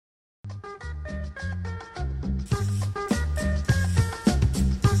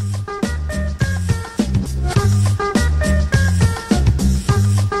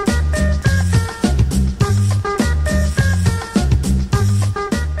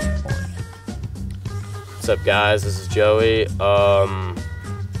What's up, guys? This is Joey. Fuck.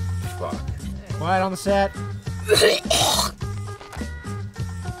 Quiet on the set.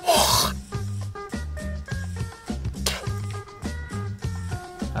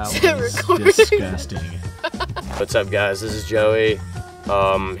 That was disgusting. What's up, guys? This is Joey.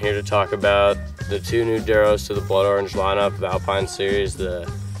 Here to talk about the two new Duros to the blood orange lineup of Alpine Series.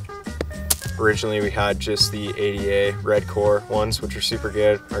 Originally we had just the ADA red core ones, which are super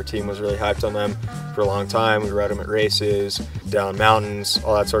good. Our team was really hyped on them for a long time. We rode them at races, down mountains,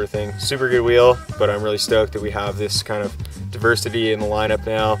 all that sort of thing. Super good wheel, but I'm really stoked that we have this kind of diversity in the lineup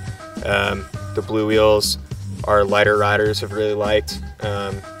now. The blue wheels our lighter riders have really liked.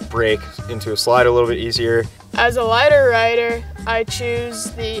 Brake into a slide a little bit easier. As a lighter rider, I choose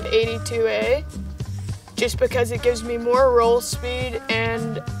the 82A just because it gives me more roll speed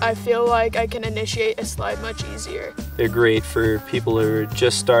and I feel like I can initiate a slide much easier. They're great for people who are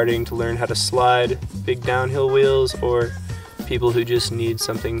just starting to learn how to slide big downhill wheels, or people who just need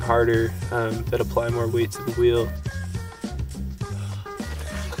something harder that apply more weight to the wheel.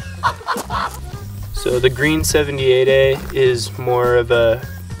 So the green 78A is more of a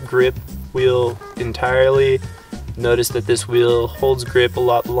grip wheel entirely. Notice that this wheel holds grip a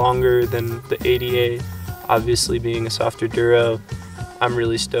lot longer than the 80A, obviously being a softer Duro. I'm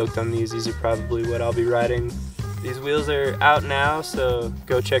really stoked on these. These are probably what I'll be riding. These wheels are out now, so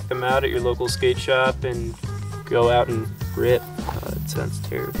go check them out at your local skate shop and go out and rip. Oh, that sounds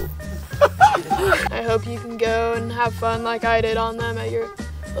terrible. I hope you can go and have fun like I did on them at your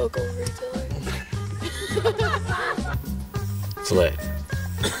local retailer. It's lit.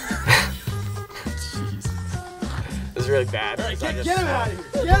 This is really bad. All right, get him out of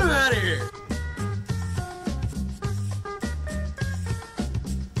here! Get him out of here!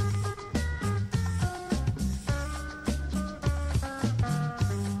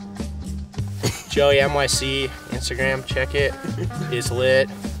 Joey NYC, Instagram, check it. It's lit.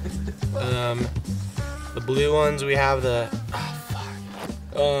 The blue ones, we have the,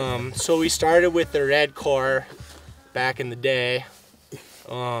 so we started with the red core back in the day.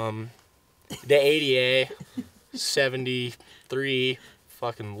 The ADA 73,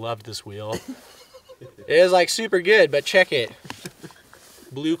 fucking loved this wheel. It is like super good, but check it.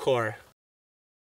 Blue core.